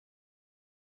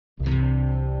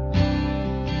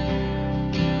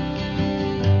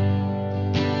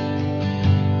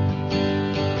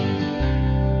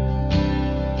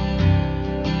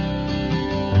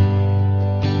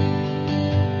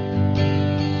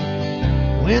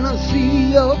When I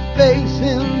see your face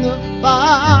in the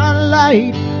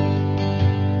firelight,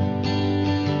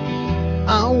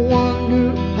 I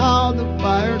wonder how the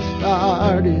fire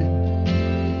started.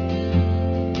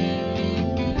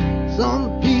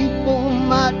 Some people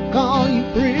might call you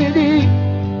pretty,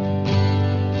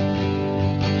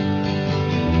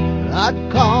 but I'd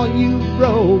call you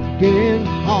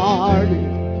broken-hearted.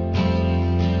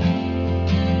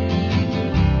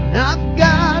 I've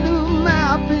got a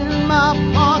map in my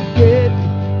pocket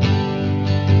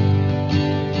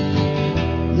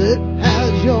that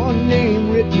has your name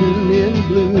written in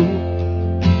blue.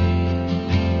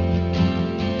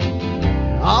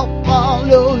 I'll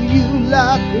follow you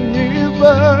like a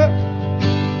river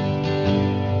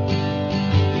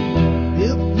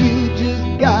if you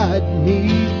just guide me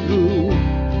through.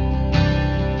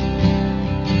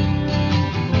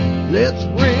 Let's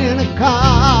rent a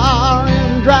car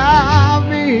and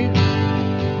drive it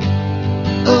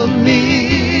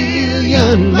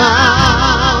 1,000,000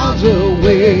 miles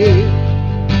away.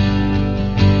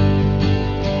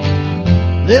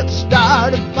 Let's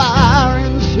start a fire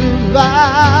and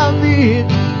survive it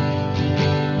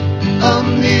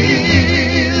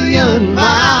 1,000,000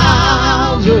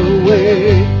 miles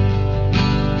away.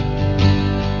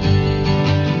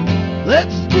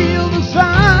 Let's steal the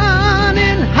sun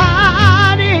and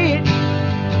hide it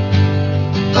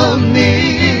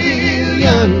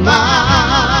 1,000,000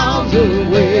 miles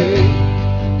away.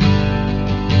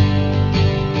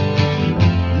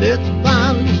 Let's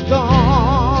find the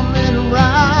storm and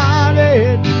ride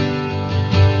it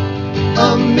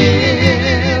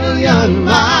 1,000,000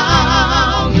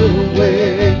 miles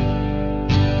away.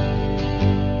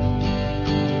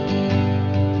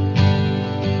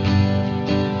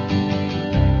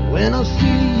 When I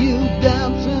see you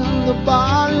dance in the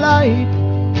barlight,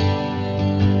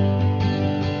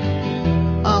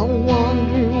 I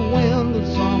wonder when the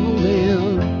song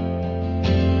will end.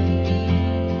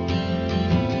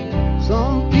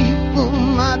 Some people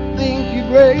might think you're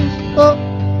graceful,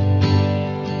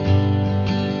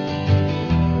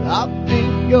 I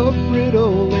think you're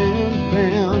brittle and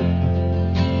bent.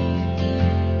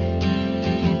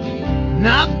 And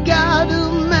I've got a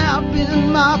map in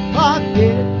my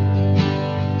pocket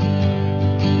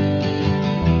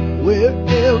where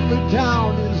every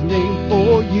town is named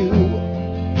for you.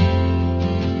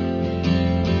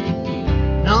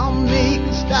 And I'll make a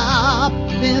stop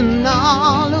in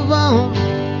all of them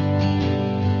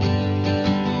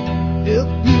if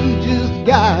you just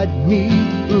guide me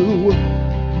through.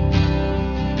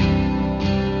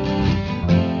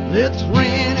 Let's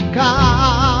rent a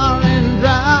car and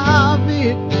drive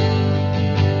it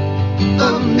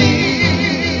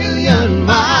 1,000,000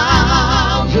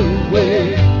 miles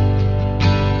away.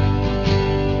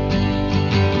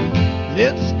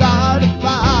 Let's start a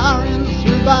fire and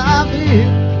survive it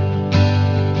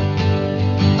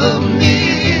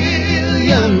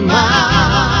 1,000,000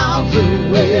 miles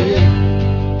away.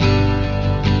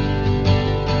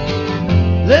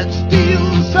 Let's steal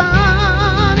the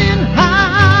sun and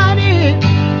hide it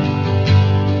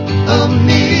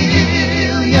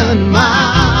 1,000,000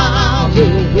 miles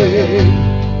away.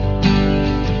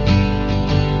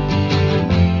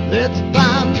 Let's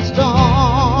find the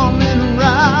storm and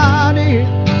ride it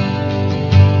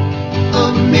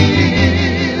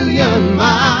 1,000,000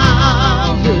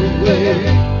 miles away.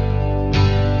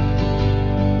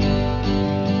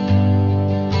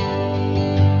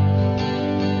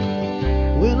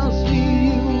 When I see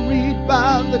you read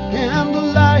by the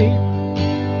candlelight,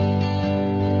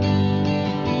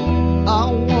 I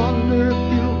wonder if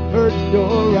you hurt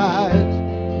your eyes.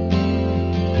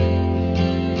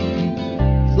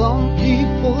 Some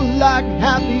people like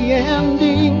happy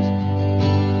endings,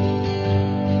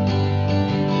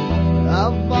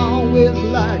 I've always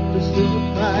liked a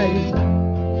surprise.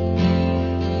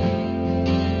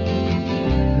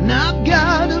 And I've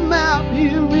got a map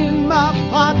here in my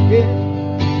pocket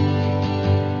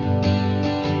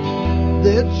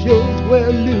that shows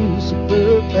where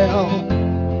Lucifer fell.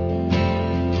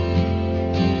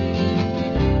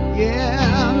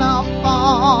 Yeah, and I'll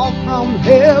fall from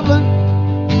heaven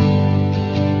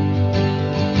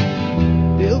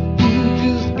if you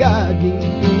just guide me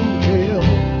through hell.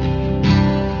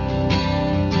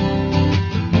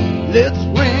 Let's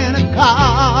rent a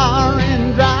car and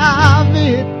drive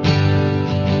it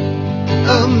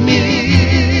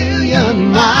 1,000,000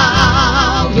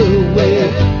 miles away.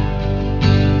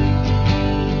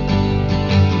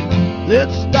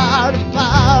 Let's start a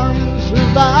fire and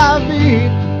survive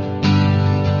it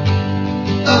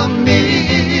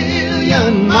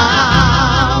 1,000,000 miles